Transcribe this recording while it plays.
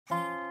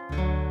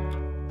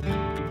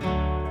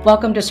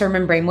Welcome to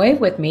Sermon Brainwave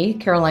with me,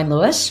 Karoline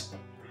Lewis.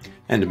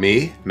 And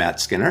me, Matt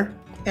Skinner.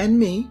 And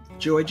me,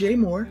 Joy J.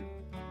 Moore.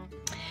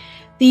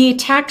 The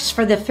text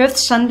for the fifth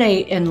Sunday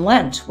in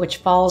Lent, which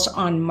falls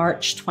on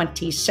March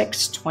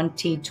 26,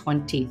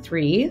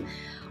 2023,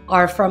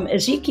 are from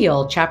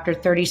Ezekiel chapter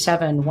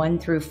 37, 1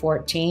 through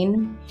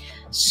 14.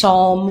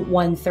 Psalm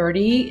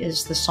 130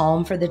 is the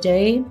psalm for the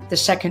day. The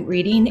second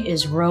reading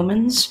is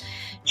Romans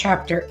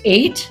chapter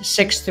 8,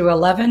 6 through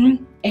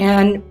 11.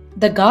 And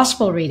the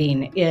gospel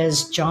reading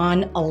is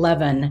John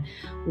 11,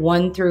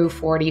 1 through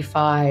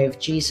 45,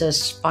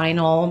 Jesus'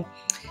 final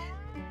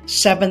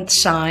seventh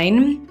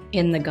sign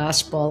in the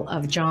Gospel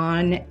of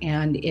John,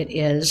 and it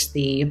is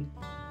the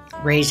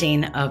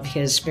raising of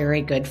his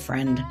very good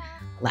friend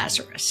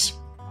Lazarus.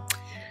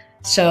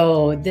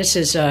 So this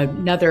is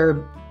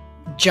another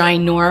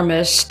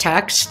ginormous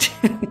text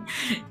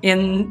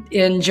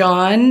in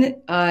John,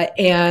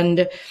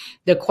 and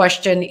the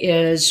question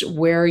is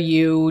where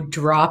you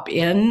drop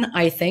in,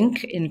 I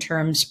think, in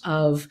terms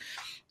of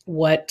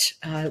what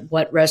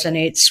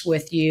resonates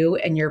with you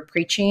and your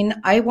preaching.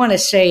 I want to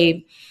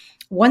say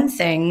one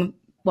thing,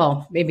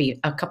 well, maybe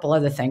a couple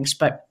other things,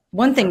 but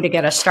one thing to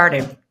get us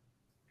started.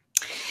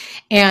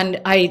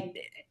 And I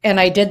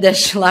did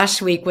this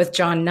last week with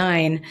John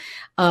 9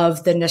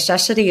 of the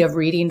necessity of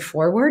reading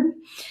forward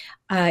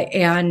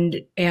and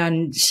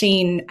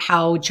seeing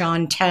how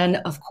John 10,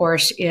 of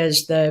course,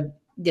 is the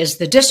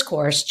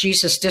discourse,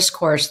 Jesus'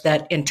 discourse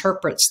that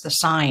interprets the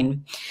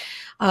sign.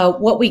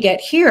 What we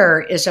get here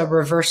is a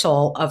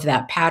reversal of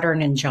that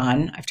pattern in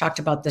John. I've talked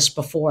about this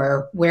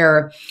before,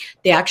 where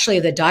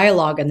the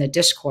dialogue and the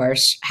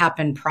discourse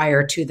happen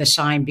prior to the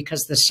sign,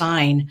 because the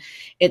sign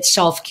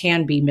itself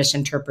can be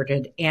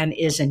misinterpreted and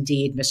is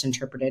indeed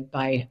misinterpreted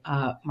by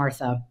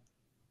Martha.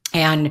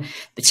 And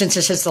since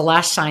this is the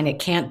last sign, it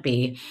can't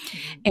be.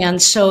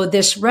 And so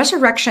this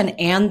resurrection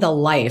and the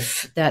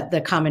life that the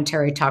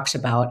commentary talks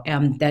about,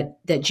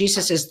 that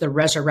Jesus is the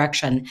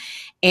resurrection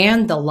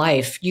and the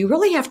life, you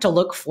really have to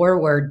look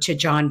forward to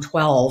John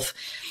 12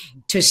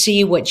 to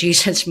see what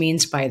Jesus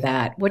means by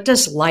that. What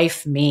does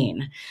life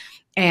mean?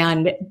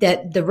 And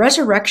that the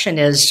resurrection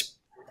is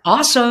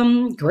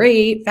awesome,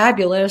 great,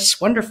 fabulous,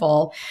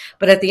 wonderful.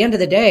 But at the end of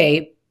the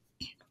day,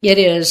 it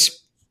is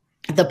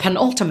the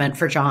penultimate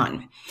for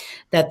John,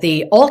 that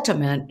the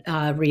ultimate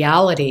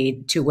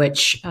reality to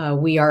which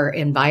we are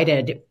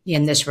invited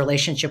in this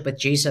relationship with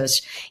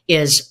Jesus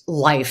is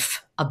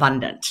life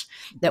abundant,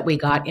 that we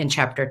got in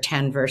chapter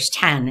 10, verse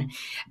 10.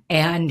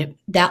 And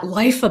that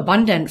life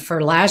abundant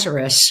for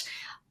Lazarus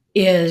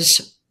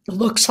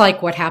looks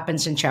like what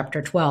happens in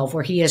chapter 12,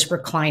 where he is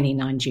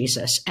reclining on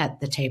Jesus at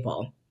the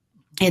table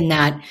in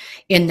that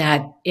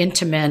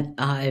intimate,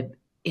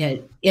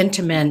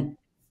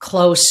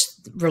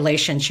 close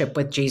relationship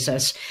with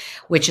Jesus,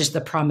 which is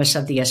the promise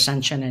of the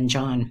ascension in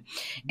John.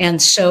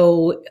 And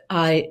so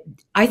I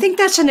think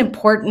that's an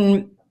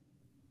important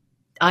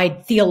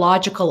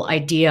theological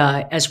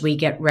idea as we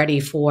get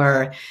ready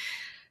for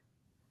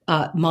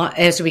Holy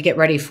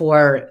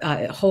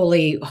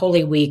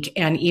Week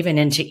and even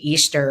into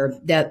Easter,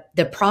 that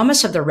the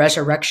promise of the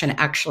resurrection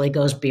actually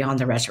goes beyond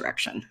the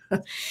resurrection.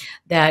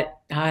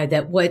 that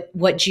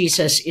what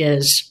Jesus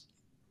is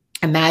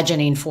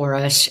imagining for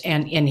us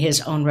and in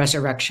his own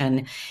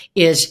resurrection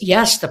is,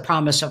 yes, the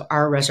promise of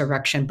our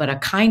resurrection, but a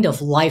kind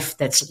of life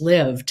that's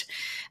lived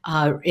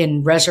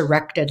in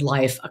resurrected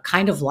life, a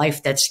kind of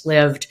life that's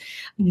lived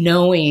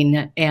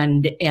knowing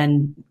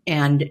and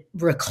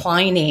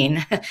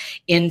reclining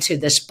into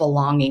this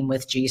belonging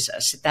with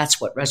Jesus. That's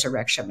what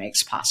resurrection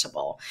makes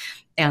possible.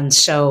 And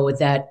so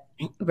that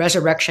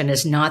resurrection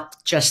is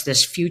not just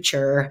this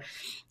future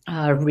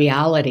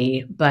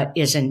reality, but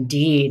is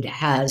indeed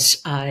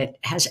has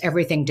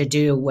everything to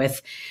do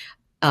with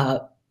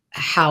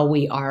how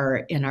we are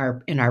in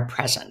our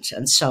present.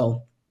 And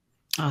so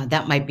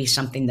that might be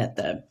something that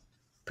the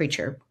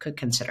preacher could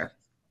consider.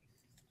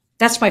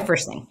 That's my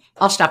first thing.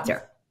 I'll stop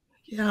there.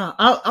 Yeah,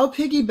 I'll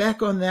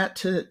piggyback on that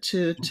to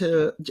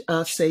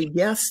say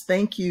yes,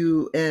 thank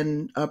you,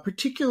 and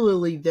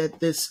particularly that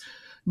this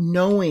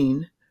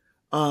knowing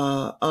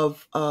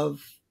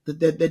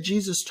that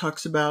Jesus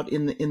talks about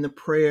in the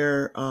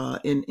prayer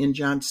in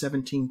John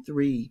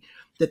 17:3,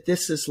 that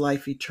this is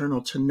life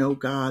eternal, to know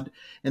God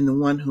and the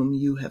one whom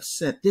you have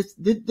sent.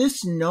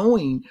 This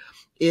knowing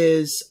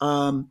is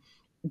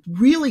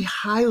really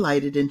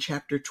highlighted in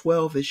chapter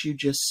 12, as you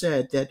just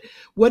said. That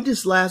what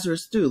does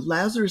Lazarus do?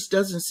 Lazarus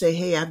doesn't say,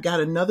 hey, I've got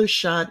another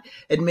shot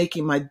at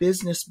making my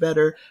business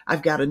better.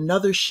 I've got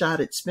another shot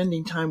at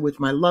spending time with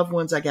my loved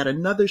ones. I got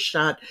another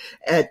shot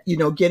at,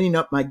 getting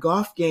up my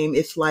golf game.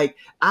 It's like,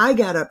 I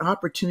got an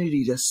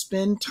opportunity to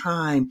spend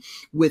time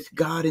with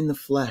God in the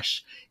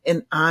flesh,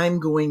 and I'm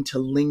going to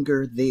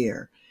linger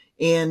there.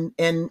 And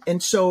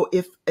so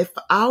if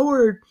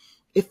our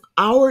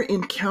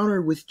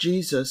encounter with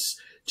Jesus,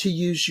 to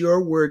use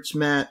your words,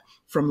 Matt,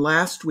 from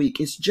last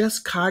week, is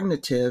just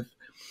cognitive,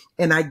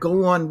 and I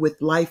go on with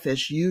life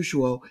as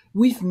usual,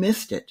 we've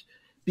missed it.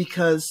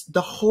 Because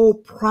the whole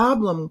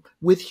problem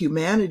with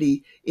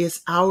humanity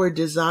is our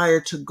desire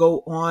to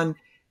go on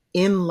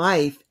in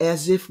life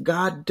as if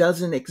God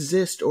doesn't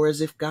exist or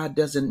as if God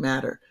doesn't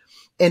matter.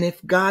 And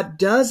if God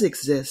does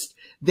exist,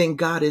 then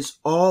God is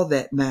all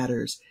that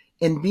matters.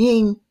 And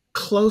being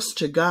close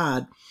to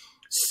God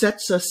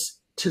sets us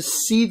to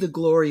see the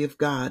glory of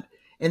God.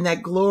 And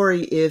that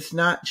glory is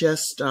not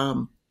just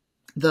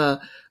the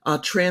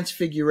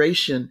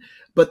transfiguration,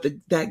 but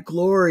that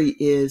glory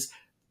is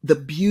the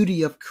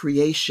beauty of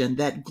creation.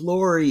 That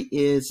glory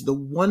is the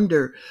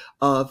wonder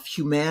of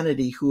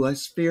humanity who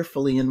is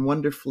fearfully and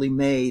wonderfully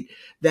made.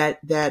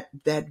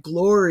 That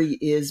glory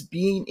is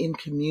being in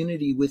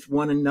community with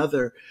one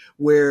another,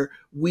 where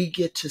we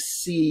get to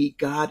see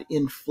God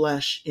in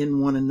flesh in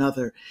one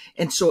another.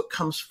 And so it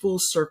comes full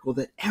circle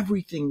that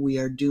everything we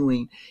are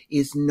doing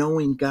is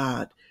knowing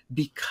God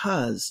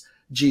because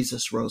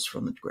Jesus rose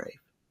from the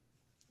grave.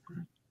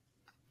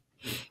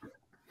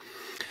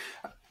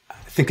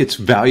 I think it's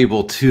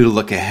valuable too to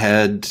look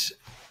ahead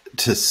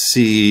to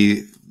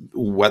see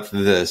what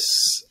you're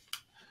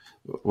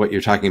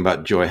talking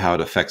about, Joy, how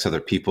it affects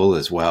other people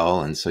as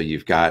well. And so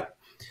you've got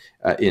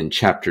in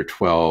chapter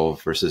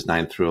 12, verses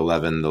 9 through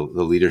 11, the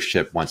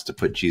leadership wants to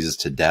put Jesus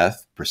to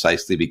death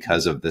precisely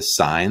because of this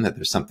sign that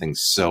there's something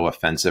so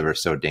offensive or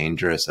so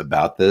dangerous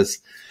about this.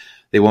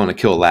 They want to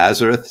kill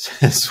Lazarus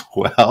as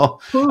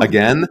well.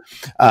 Again,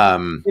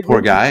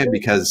 poor guy,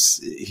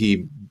 because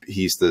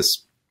he's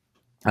this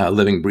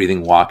living,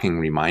 breathing, walking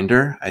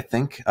reminder, I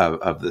think,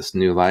 of this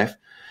new life.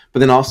 But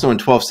then also in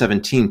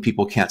 12:17,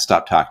 people can't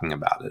stop talking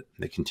about it.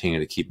 They continue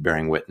to keep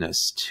bearing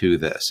witness to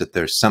this, that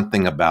there's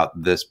something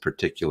about this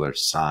particular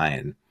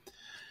sign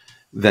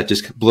that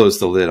just blows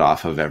the lid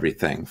off of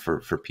everything for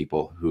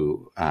people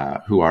who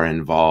are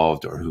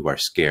involved or who are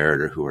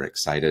scared or who are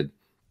excited.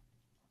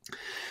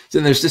 So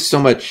there's just so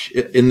much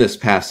in this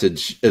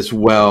passage as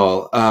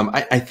well.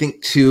 I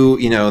think too,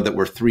 that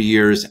we're 3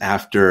 years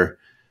after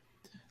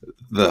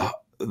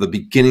the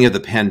beginning of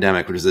the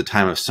pandemic, which is a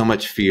time of so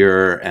much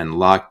fear and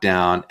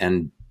lockdown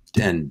and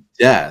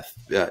death.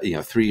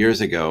 3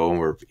 years ago, when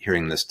we're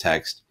hearing this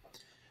text,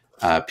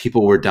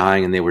 people were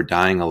dying, and they were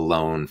dying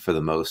alone for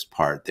the most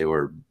part. They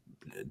were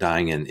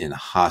dying in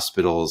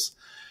hospitals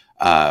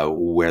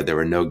where there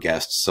were no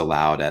guests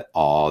allowed at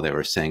all. They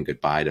were saying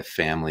goodbye to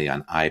family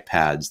on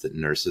iPads that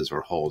nurses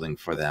were holding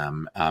for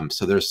them.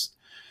 So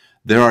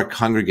there are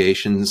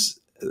congregations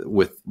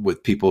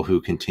with people who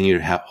continue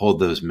to hold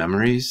those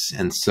memories.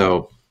 And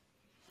so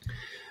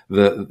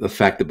the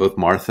fact that both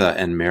Martha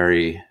and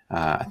Mary,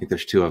 I think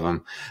there's two of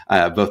them,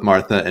 both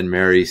Martha and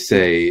Mary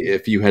say,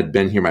 if you had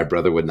been here, my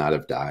brother would not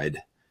have died,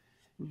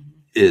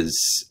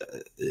 is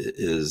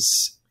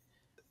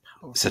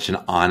such an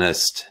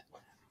honest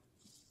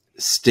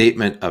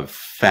statement of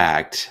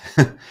fact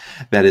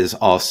that is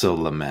also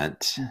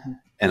lament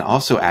and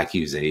also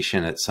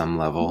accusation at some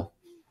level,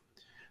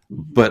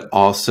 but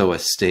also a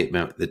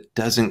statement that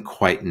doesn't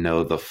quite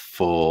know the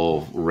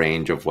full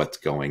range of what's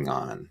going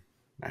on.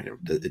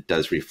 It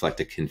does reflect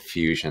a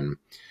confusion,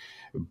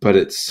 but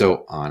it's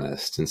so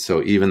honest. And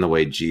so even the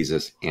way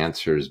Jesus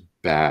answers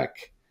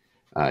back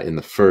in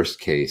the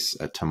first case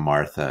to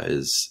Martha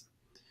is,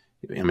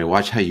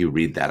 watch how you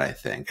read that. I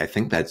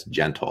think that's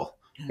gentle.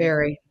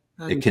 Very.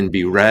 It can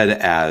be read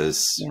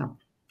as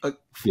a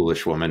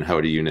foolish woman.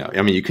 How do you know?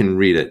 You can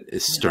read it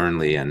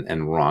sternly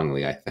and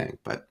wrongly, I think,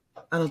 but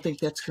I don't think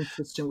that's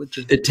consistent with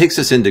Jesus. It takes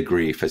us into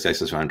grief, as that's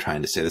what I'm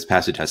trying to say. This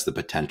passage has the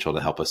potential to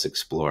help us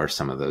explore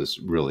some of those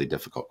really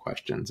difficult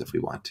questions if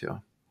we want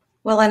to.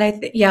 Well, and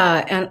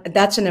and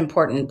that's an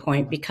important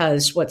point,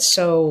 because what's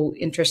so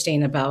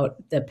interesting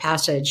about the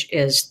passage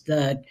is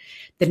the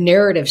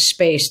narrative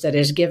space that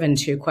is given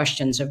to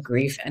questions of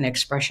grief and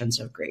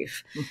expressions of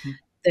grief. Mm-hmm.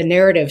 The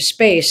narrative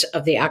space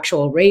of the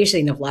actual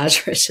raising of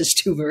Lazarus is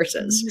 2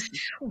 verses,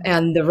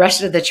 and the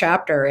rest of the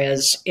chapter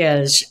is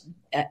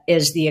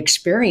the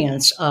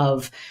experience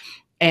of,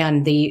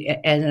 and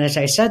as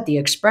I said, the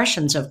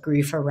expressions of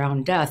grief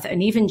around death.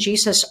 And even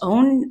Jesus'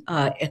 own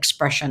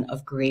expression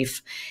of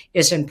grief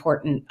is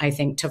important, I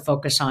think, to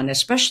focus on,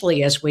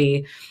 especially as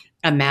we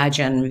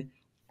recognize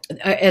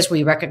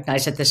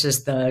that this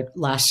is the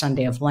last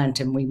Sunday of Lent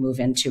and we move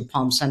into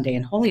Palm Sunday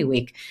and Holy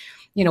Week.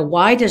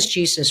 Why does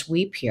Jesus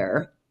weep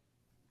here?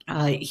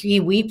 He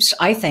weeps,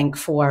 I think,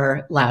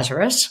 for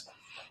Lazarus,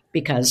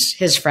 because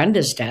his friend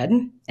is dead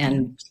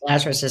and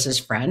Lazarus is his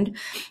friend.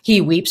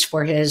 He weeps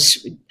for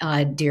his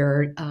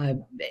dear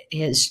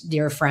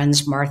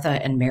friends,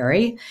 Martha and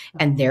Mary,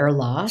 and their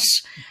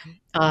loss.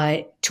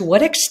 To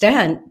what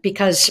extent?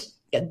 Because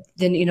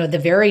then, the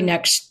very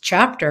next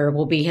chapter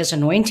will be his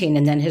anointing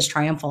and then his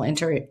triumphal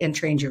entry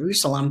in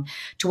Jerusalem.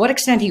 To what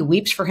extent he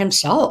weeps for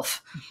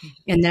himself,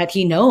 in that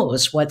he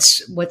knows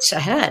what's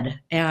ahead.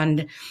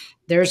 And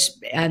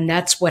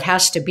that's what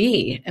has to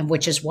be, and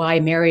which is why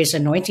Mary's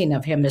anointing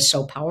of him is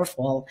so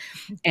powerful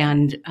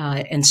and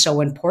so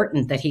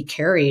important, that he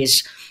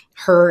carries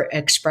her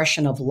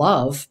expression of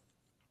love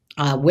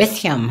with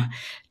him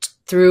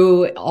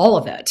through all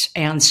of it.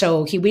 And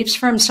so he weeps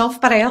for himself,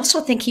 but I also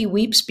think he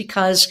weeps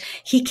because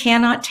he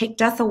cannot take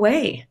death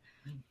away.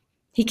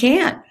 He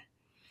can't.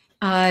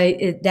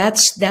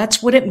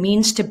 That's what it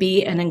means to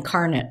be an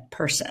incarnate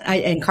person.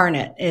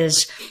 Incarnate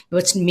is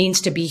what it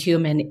means to be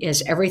human.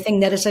 Is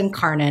everything that is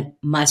incarnate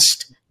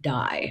must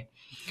die,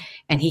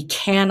 and he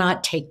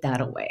cannot take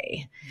that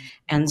away.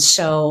 And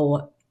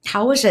so,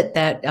 how is it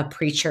that a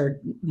preacher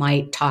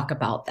might talk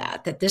about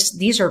that? That this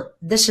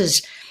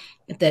is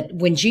that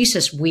when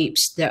Jesus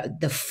weeps,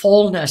 the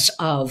fullness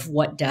of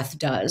what death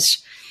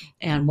does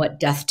and what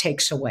death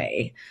takes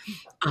away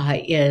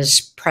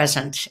is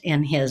present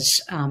in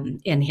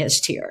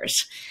his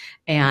tears,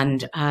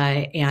 and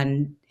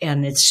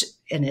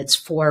it's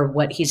for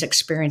what he's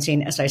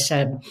experiencing, as I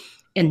said,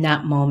 in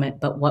that moment,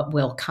 but what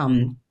will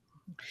come,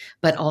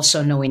 but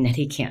also knowing that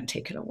he can't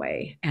take it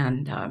away.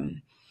 And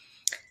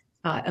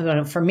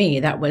for me,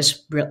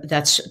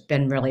 that's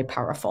been really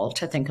powerful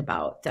to think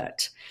about,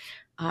 that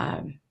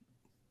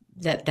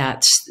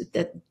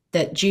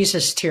that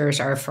Jesus' tears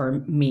are for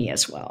me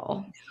as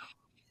well.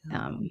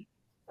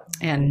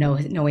 And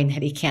knowing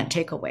that he can't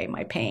take away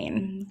my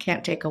pain,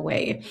 can't take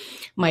away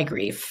my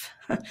grief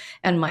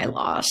and my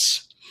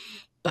loss,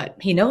 but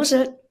he knows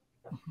it,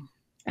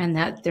 and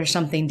that there's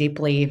something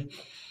deeply,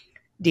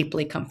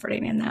 deeply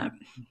comforting in that.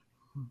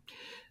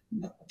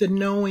 The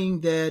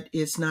knowing that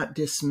it's not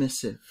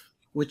dismissive,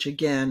 which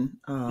again,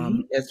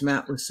 as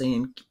Matt was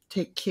saying,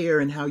 take care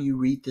in how you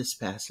read this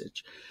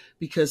passage,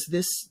 because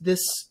this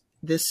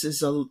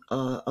is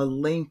a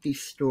lengthy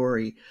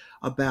story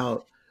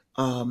about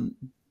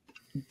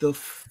the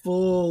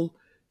full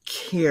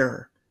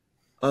care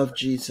of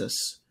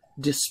Jesus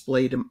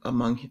displayed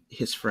among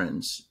his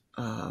friends,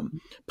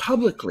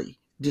 publicly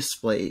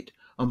displayed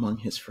among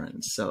his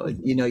friends. So,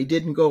 he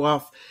didn't go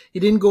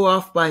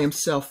off by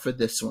himself for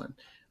this one.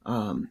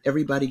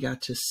 Everybody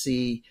got to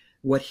see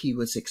what he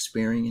was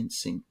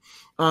experiencing.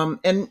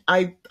 And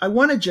I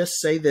want to just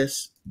say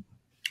this.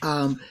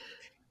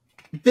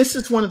 This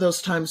is one of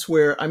those times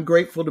where I'm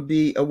grateful to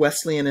be a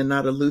Wesleyan and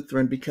not a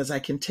Lutheran, because I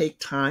can take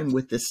time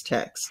with this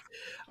text.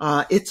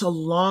 It's a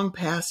long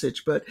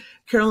passage, but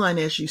Karoline,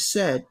 as you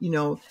said,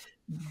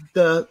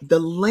 the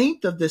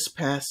length of this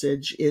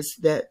passage is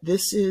that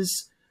this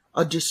is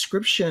a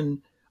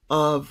description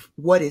of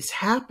what is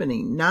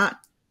happening, not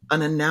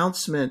an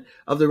announcement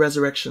of the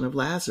resurrection of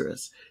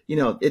Lazarus.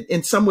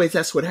 In some ways,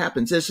 that's what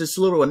happens. There's this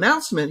little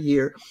announcement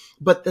here,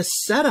 but the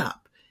setup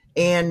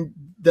and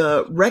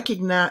the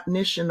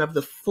recognition of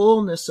the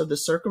fullness of the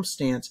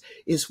circumstance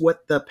is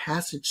what the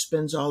passage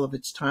spends all of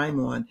its time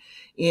on.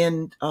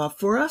 And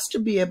for us to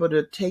be able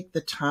to take the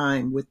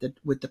time with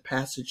the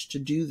passage to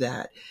do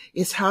that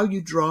is how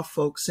you draw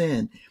folks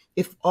in.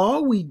 If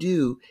all we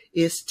do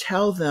is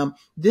tell them,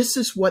 this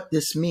is what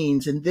this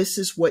means, and this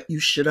is what you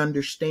should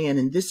understand,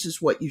 and this is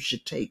what you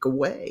should take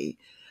away,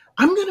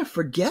 I'm going to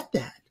forget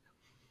that.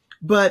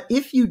 But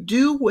if you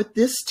do what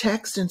this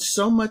text and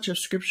so much of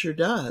Scripture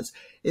does,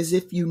 is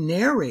if you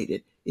narrate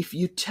it, if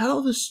you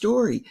tell the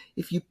story,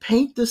 if you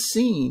paint the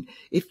scene,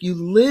 if you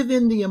live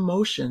in the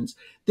emotions,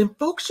 then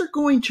folks are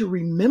going to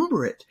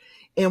remember it.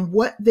 And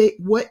what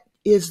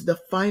is the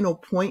final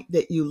point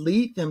that you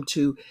lead them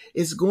to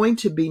is going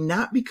to be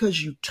not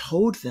because you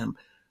told them,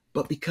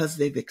 but because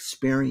they've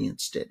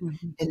experienced it.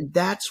 Mm-hmm. And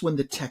that's when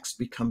the text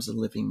becomes a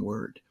living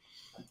word.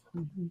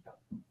 Mm-hmm.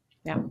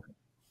 Yeah.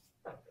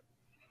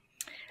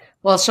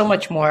 Well, so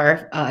much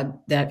more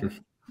that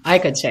I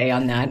could say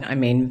on that. I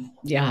mean,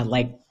 yeah,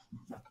 like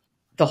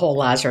the whole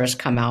Lazarus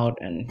come out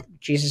and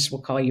Jesus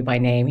will call you by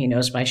name. He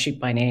knows my sheep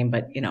by name,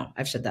 but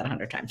I've said that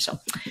 100 times. So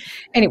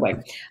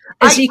anyway,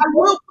 I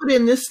will put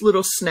in this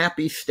little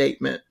snappy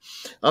statement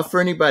for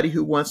anybody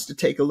who wants to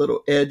take a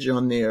little edge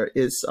on there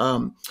is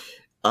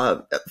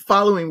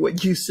following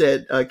what you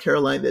said,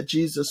 Karoline, that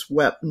Jesus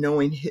wept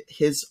knowing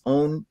his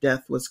own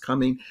death was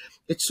coming.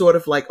 It's sort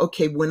of like,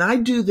 okay, when I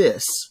do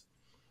this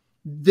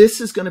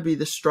is going to be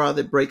the straw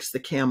that breaks the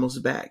camel's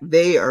back.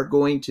 They are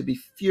going to be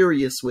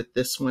furious with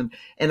this one,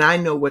 and I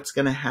know what's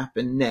going to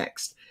happen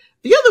next.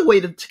 The other way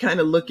to kind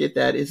of look at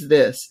that is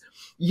this.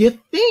 You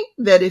think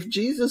that if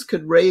Jesus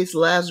could raise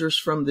Lazarus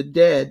from the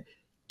dead,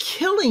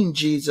 killing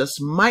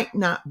Jesus might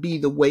not be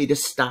the way to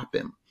stop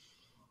him.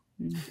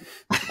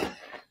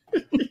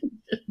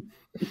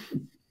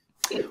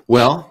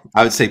 Well,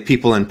 I would say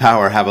people in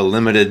power have a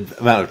limited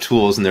amount of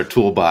tools in their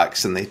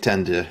toolbox, and they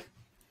tend to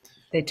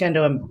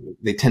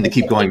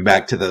keep going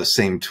back to those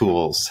same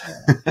tools.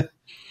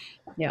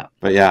 Yeah.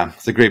 But yeah,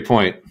 it's a great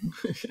point.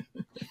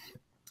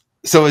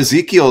 So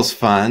Ezekiel's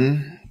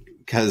fun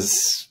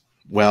because,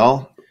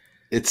 well,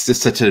 it's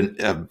just such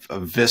a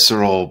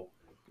visceral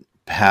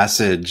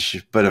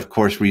passage. But of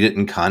course, read it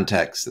in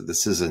context. That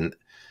this is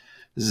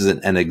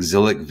an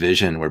exilic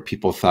vision where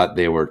people thought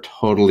they were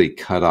totally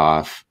cut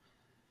off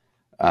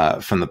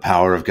from the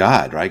power of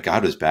God. Right?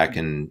 God was back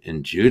in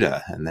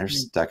Judah, and they're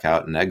stuck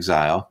out in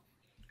exile.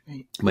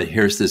 But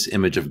here's this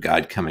image of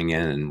God coming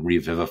in and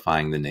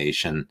revivifying the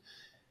nation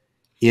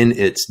in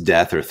its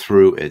death or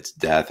through its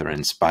death or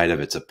in spite of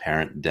its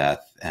apparent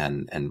death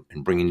and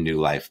bringing new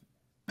life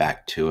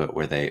back to it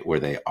where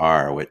they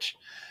are, which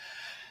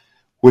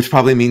which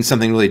probably means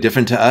something really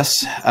different to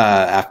us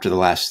after the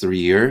last 3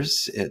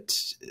 years.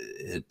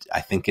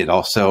 I think it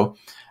also,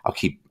 I'll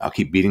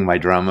keep beating my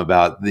drum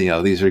about,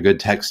 these are good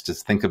texts to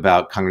think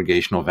about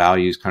congregational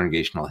values,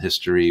 congregational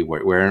history.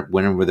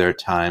 When were there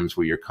times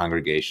where your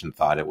congregation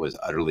thought it was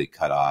utterly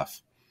cut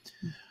off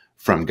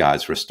from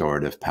God's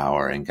restorative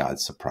power, and God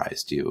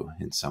surprised you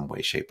in some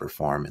way, shape, or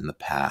form in the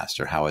past?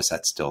 Or how is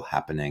that still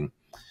happening?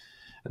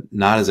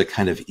 Not as a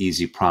kind of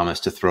easy promise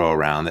to throw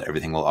around that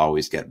everything will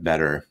always get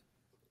better,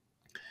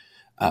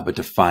 but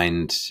to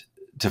find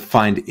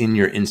in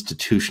your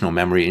institutional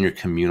memory, in your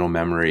communal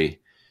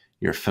memory,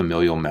 your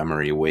familial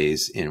memory,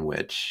 ways in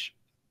which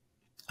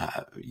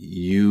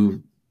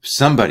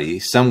somebody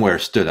somewhere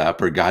stood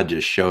up, or God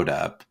just showed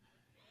up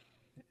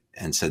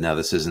and said, no,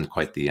 this isn't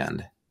quite the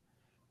end.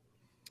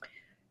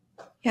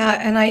 Yeah,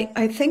 and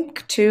I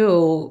think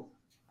too,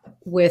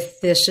 with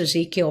this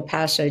Ezekiel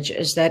passage,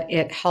 is that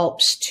it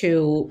helps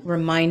to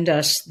remind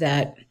us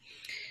that,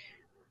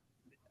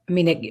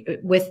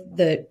 with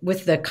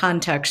the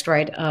context,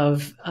 right,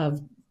 of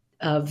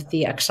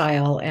the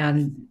exile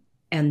and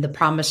the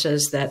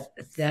promises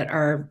that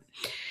are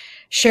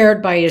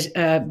shared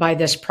by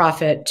this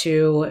prophet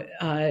to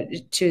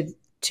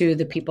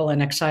the people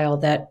in exile,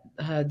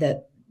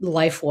 that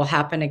life will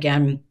happen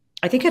again.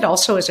 I think it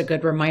also is a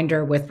good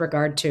reminder with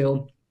regard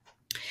to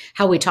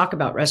how we talk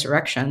about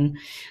resurrection,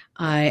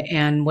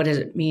 and what does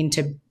it mean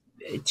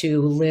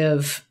to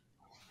live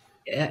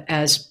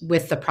as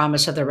with the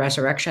promise of the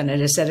resurrection.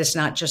 It is that it's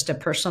not just a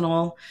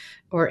personal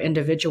or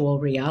individual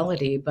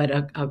reality, but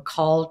a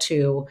call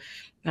to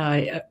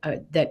that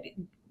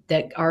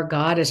our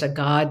God is a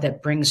God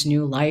that brings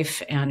new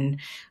life and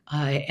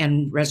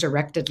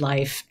resurrected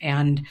life,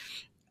 and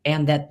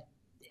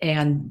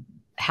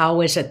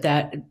how is it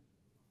that,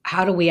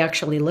 how do we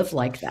actually live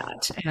like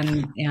that,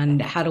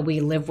 and how do we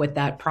live with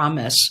that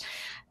promise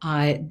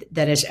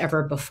that is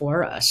ever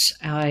before us,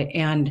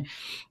 and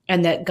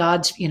that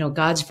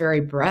God's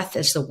very breath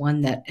is the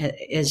one that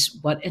is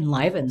what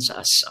enlivens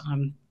us.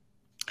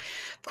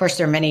 Of course,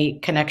 there are many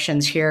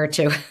connections here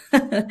to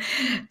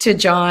to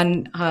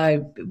John,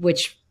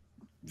 which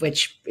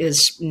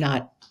is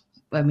not.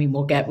 We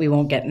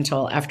won't get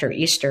until after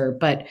Easter,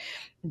 but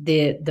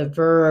the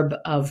verb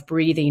of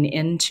breathing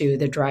into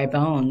the dry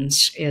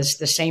bones is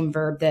the same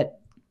verb that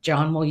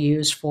John will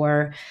use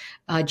for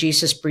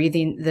Jesus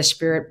breathing, the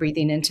Spirit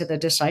breathing into the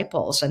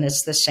disciples, and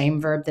it's the same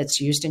verb that's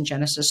used in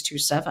Genesis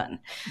 2:7.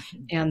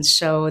 And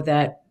so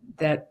that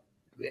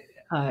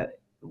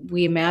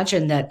we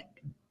imagine that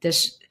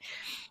this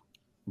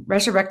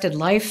resurrected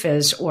life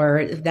is,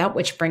 or that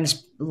which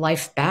brings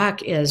life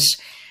back is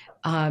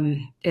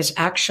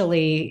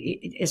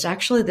actually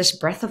this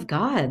breath of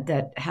God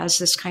that has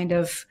this kind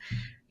of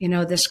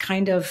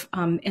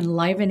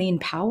enlivening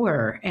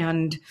power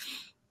and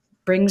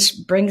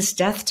brings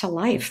death to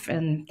life.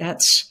 And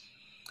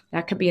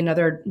that could be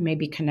another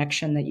maybe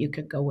connection that you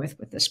could go with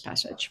this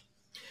passage.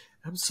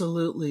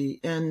 Absolutely.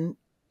 And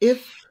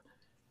if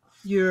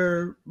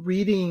you're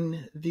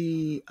reading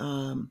the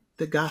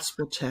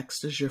gospel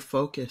text as your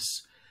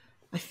focus,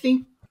 I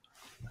think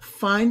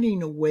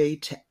finding a way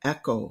to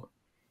echo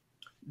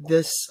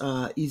this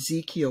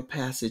Ezekiel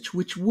passage,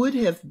 which would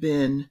have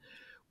been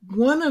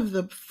one of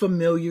the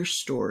familiar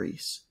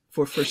stories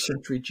for first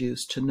century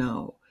Jews to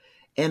know,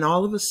 and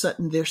all of a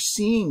sudden they're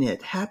seeing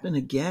it happen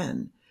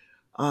again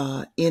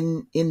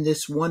in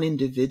this one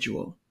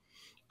individual.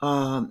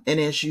 And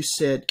as you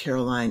said,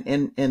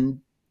 Karoline,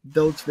 and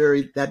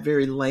that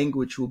very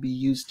language will be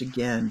used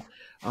again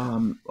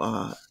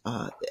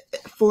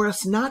for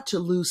us not to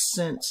lose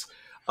sense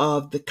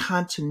of the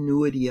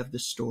continuity of the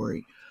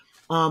story.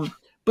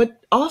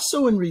 But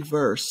also in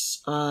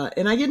reverse,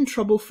 and I get in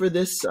trouble for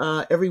this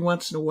every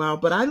once in a while,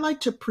 but I like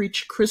to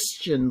preach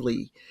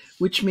Christianly,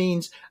 which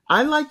means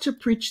I like to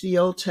preach the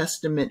Old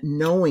Testament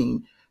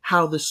knowing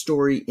how the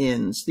story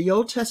ends. The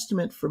Old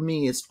Testament for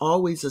me is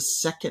always a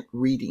second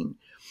reading.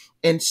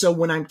 And so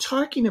when I'm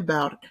talking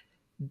about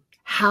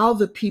how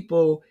the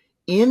people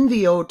in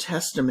the Old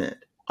Testament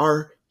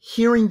are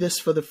hearing this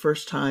for the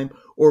first time,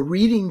 or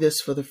reading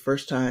this for the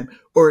first time,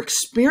 or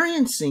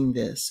experiencing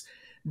this,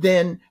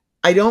 then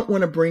I don't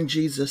want to bring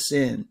Jesus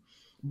in.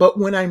 But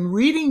when I'm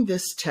reading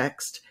this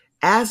text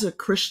as a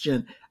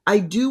Christian, I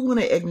do want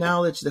to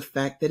acknowledge the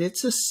fact that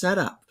it's a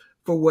setup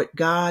for what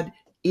God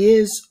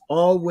is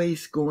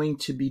always going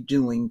to be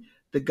doing,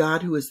 the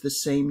God who is the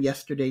same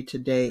yesterday,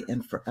 today,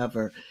 and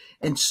forever.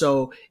 And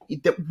so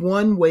that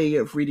one way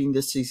of reading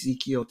this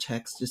Ezekiel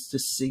text is to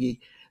see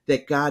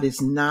that God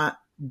is not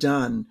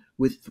done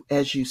with,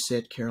 as you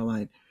said,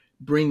 Karoline,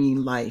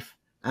 bringing life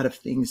out of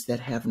things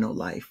that have no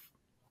life.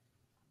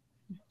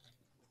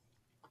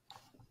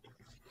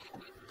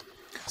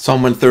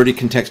 Psalm 130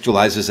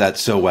 contextualizes that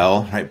so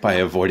well, right? By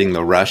avoiding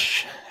the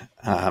rush.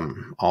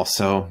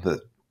 Also,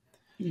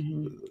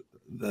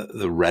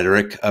 the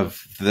rhetoric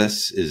of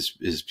this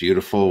is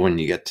beautiful when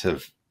you get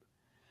to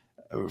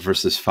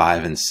verses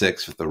 5 and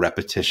 6 with the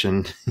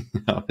repetition.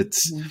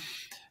 It's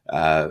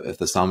if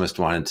the psalmist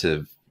wanted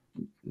to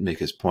make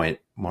his point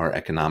more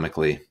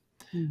economically,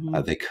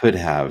 Mm-hmm. They could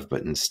have,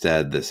 but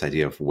instead this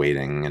idea of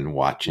waiting and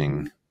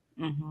watching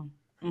Mm-hmm.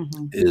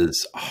 Mm-hmm.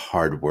 is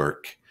hard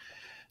work.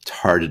 It's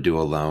hard to do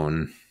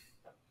alone.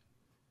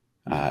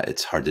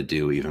 It's hard to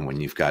do even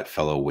when you've got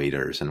fellow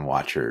waiters and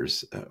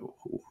watchers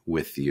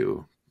with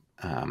you.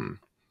 Maybe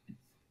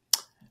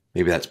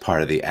that's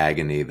part of the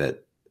agony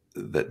that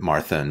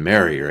Martha and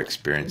Mary are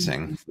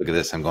experiencing. Look at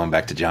this. I'm going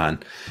back to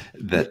John.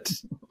 That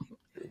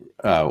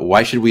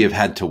why should we have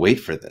had to wait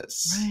for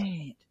this?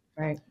 Right.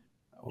 Right.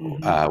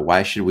 Mm-hmm.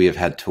 Why should we have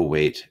had to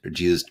wait?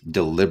 Jesus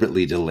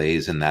deliberately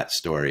delays in that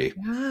story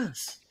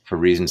Yes. for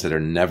reasons that are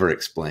never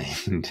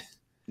explained,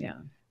 Yeah.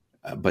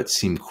 but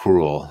seem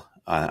cruel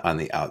on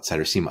the outside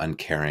or seem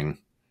uncaring.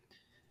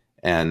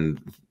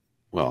 And,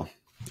 well,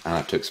 I don't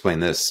have to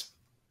explain this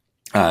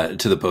to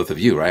the both of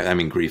you, right? I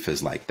mean, grief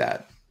is like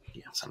that.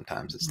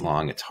 Sometimes it's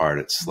long, it's hard,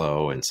 it's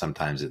slow, and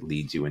sometimes it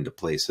leads you into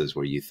places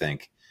where you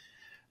think,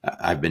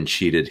 I've been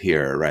cheated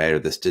here, right? Or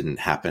this didn't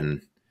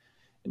happen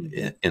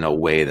in a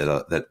way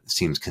that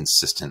seems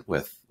consistent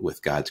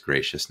with God's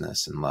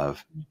graciousness and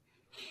love.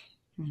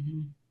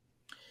 Mm-hmm.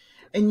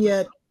 And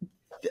yet,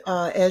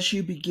 as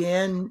you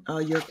began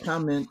your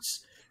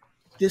comments,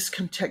 these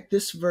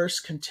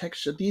verses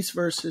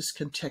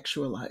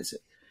contextualize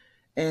it,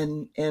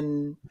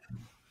 and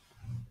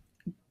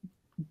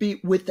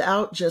be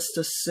without just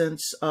a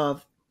sense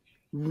of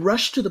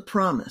rush to the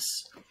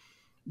promise.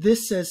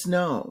 This says,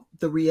 no,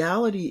 the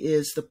reality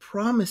is the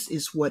promise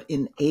is what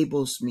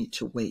enables me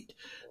to wait.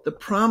 The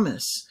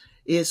promise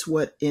is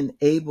what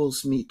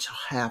enables me to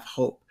have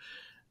hope.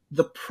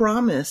 The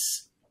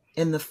promise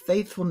and the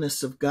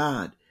faithfulness of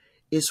God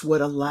is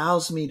what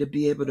allows me to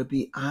be able to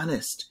be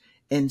honest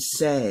and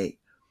say,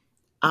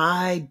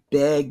 I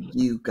beg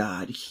you,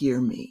 God,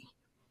 hear me.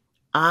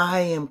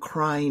 I am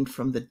crying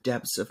from the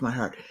depths of my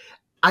heart.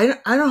 I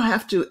don't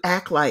have to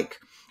act like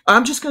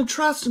I'm just going to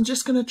trust. I'm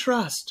just going to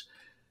trust.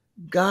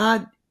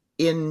 God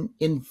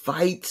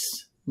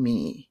invites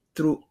me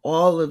through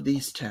all of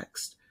these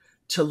texts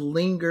to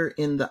linger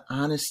in the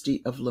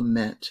honesty of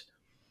lament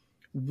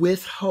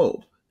with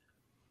hope,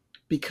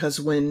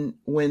 because when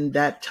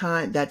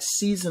that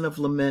season of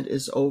lament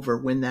is over,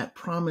 when that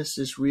promise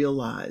is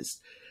realized,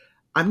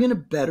 I'm going to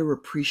better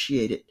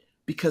appreciate it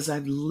because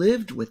I've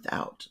lived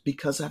without,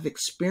 because I've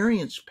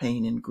experienced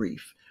pain and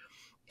grief.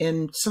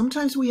 And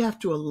sometimes we have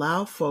to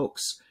allow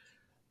folks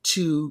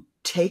to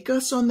take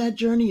us on that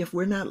journey if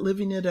we're not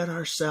living it at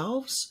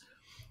ourselves.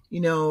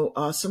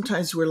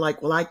 Sometimes we're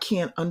like, well, I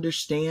can't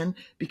understand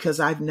because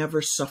I've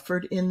never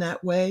suffered in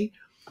that way.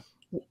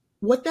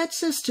 What that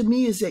says to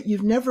me is that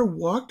you've never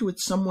walked with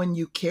someone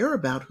you care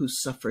about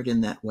who's suffered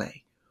in that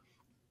way.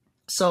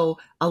 So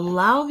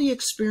allow the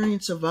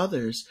experience of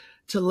others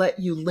to let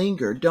you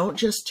linger. Don't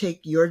just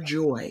take your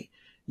joy,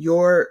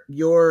 your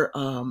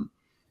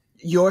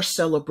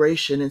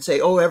celebration and say,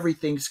 oh,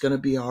 everything's going to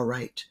be all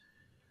right.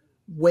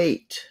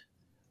 Wait,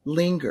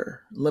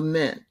 linger,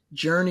 lament,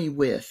 journey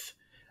with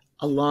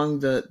along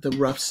the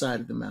rough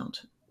side of the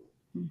mountain.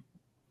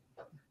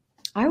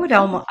 I would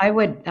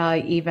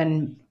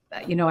even,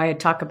 I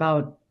talk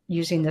about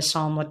using the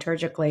psalm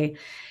liturgically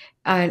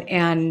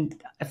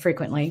and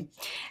frequently.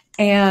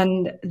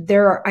 And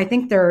I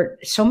think there are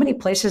so many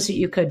places that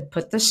you could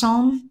put the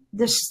psalm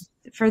this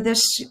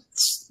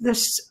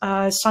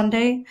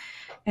Sunday,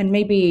 and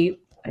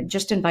maybe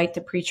just invite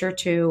the preacher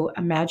to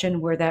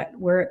imagine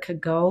where it could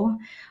go.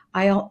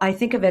 I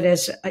think of it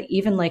as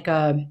even like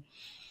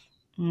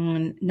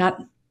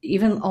not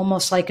even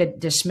almost like a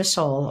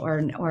dismissal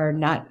or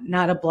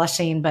not a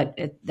blessing, but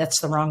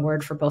that's the wrong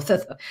word for both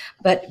of them.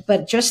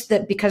 But just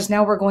that, because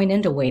now we're going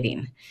into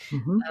waiting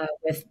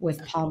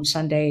with Palm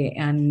Sunday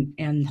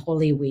and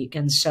Holy Week,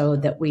 and so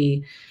that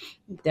we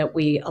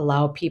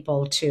allow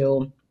people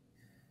to,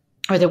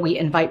 or that we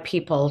invite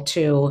people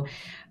to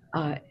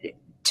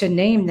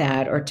name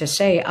that, or to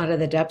say, out of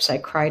the depths I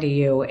cry to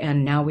you,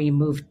 and now we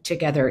move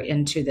together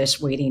into this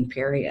waiting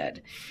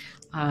period.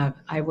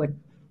 I would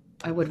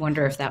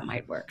wonder if that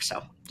might work.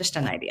 So just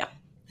an idea.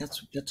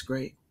 That's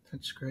great.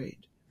 That's great.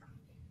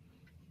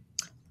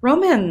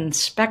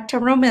 Back to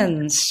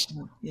Romans.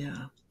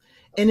 Yeah.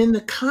 And in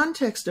the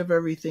context of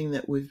everything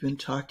that we've been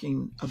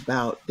talking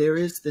about, there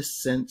is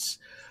this sense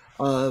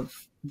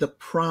of the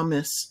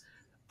promise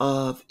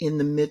of, in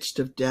the midst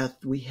of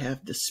death, we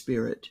have the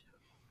Spirit.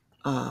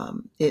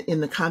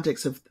 In the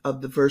context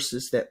of the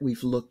verses that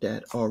we've looked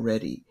at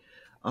already,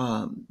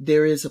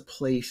 there is a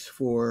place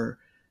for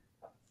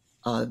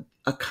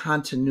a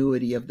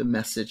continuity of the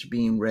message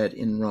being read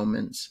in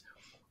Romans.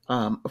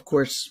 Of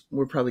course,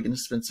 we're probably going to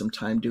spend some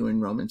time doing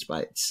Romans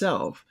by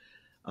itself,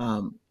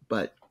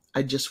 but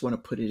I just want to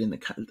put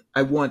it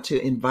I want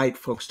to invite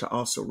folks to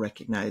also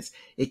recognize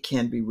it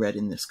can be read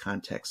in this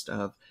context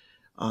of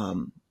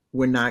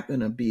we're not going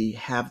to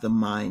have the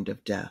mind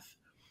of death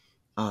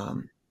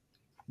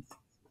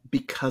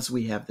because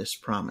we have this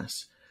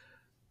promise.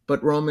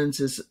 But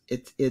Romans is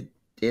it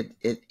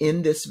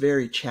in this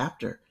very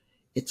chapter.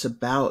 It's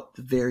about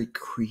the very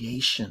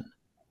creation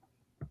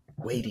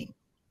waiting.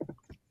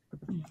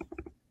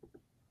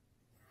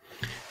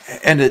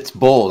 And it's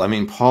bold. I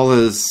mean, Paul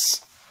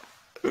is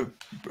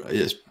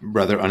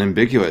rather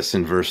unambiguous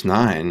in verse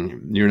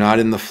 9. You're not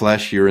in the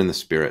flesh, you're in the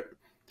Spirit,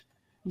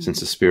 since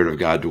the Spirit of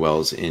God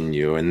dwells in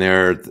you. And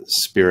there, the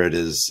Spirit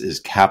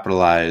is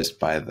capitalized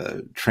by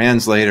the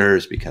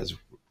translators, because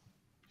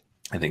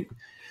I think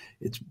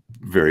it's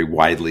very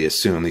widely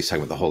assumed he's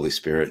talking about the Holy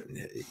Spirit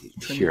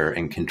here,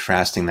 and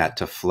contrasting that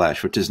to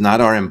flesh, which is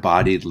not our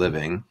embodied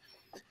living.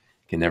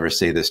 Can never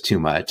say this too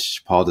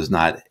much. Paul does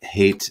not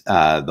hate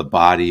the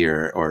body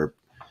or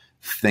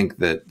think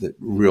that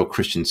real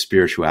Christian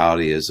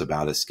spirituality is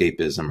about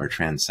escapism or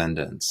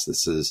transcendence.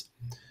 This is,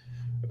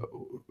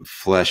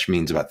 flesh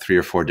means about 3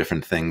 or 4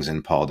 different things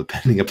in Paul,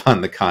 depending upon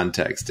the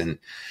context.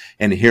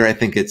 And here I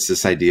think it's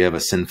this idea of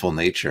a sinful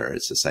nature.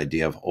 It's this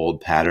idea of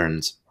old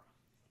patterns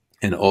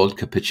and old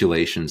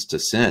capitulations to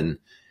sin.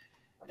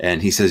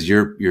 And he says,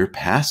 you're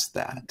past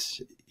that.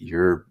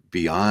 You're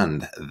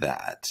beyond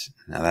that.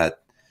 Now that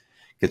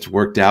gets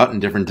worked out in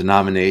different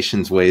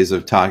denominations, ways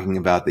of talking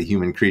about the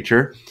human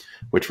creature,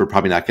 which we're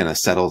probably not going to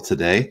settle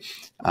today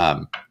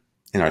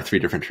in our 3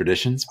 different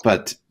traditions.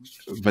 But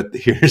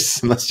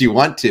here's, unless you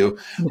want to,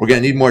 we're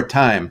going to need more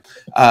time.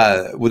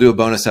 We'll do a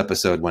bonus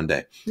episode one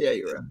day. Yeah,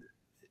 you're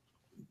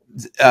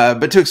right.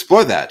 But to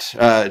explore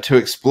that, to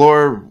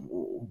explore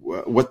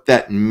what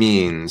that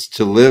means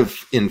to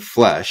live in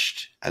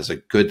flesh as a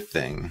good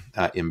thing,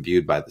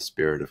 imbued by the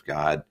Spirit of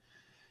God,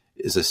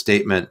 is a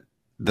statement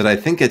that I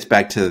think gets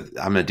back to,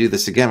 I'm going to do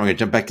this again, we're going to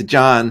jump back to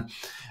John,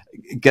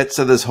 gets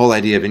to this whole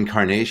idea of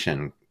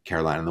incarnation,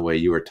 Karoline, and the way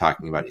you were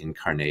talking about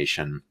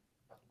incarnation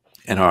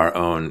and our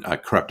own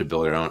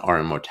corruptibility, our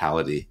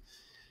immortality,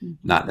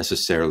 not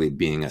necessarily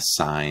being a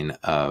sign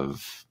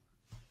of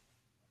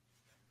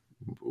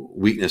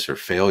weakness or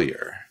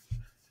failure.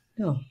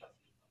 No,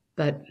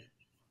 but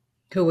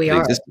who we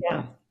are.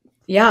 Yeah.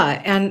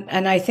 Yeah.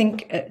 And I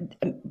think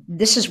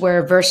this is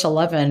where verse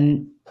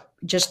 11,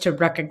 just to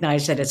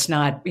recognize that it's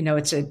not,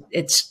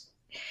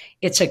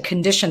 it's a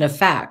condition of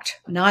fact,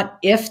 not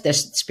if the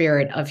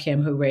Spirit of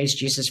him who raised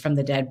Jesus from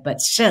the dead, but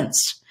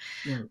since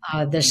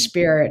the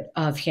Spirit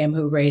of him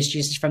who raised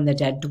Jesus from the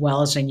dead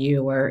dwells in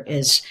you, or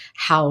is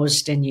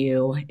housed in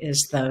you,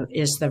 is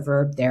the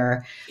verb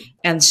there.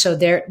 And so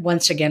there,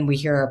 once again, we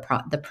hear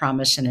the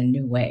promise in a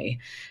new way,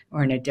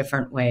 or in a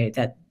different way,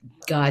 that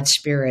God's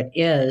Spirit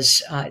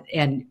is,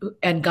 and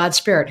God's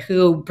Spirit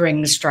who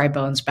brings dry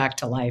bones back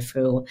to life,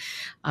 who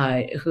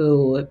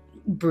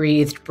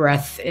breathed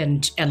breath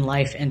and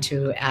life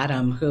into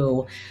Adam,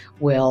 who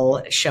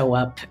will show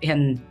up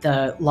in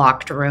the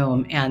locked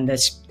room, and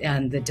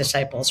the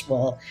disciples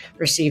will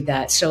receive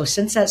that. So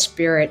since that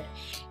Spirit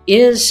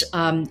is,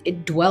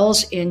 it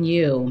dwells in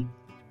you,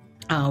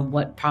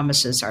 what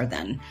promises are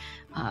then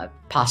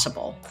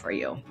possible for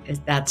you?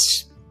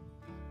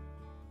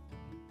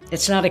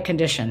 It's not a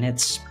condition,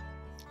 it's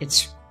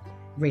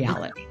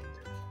reality.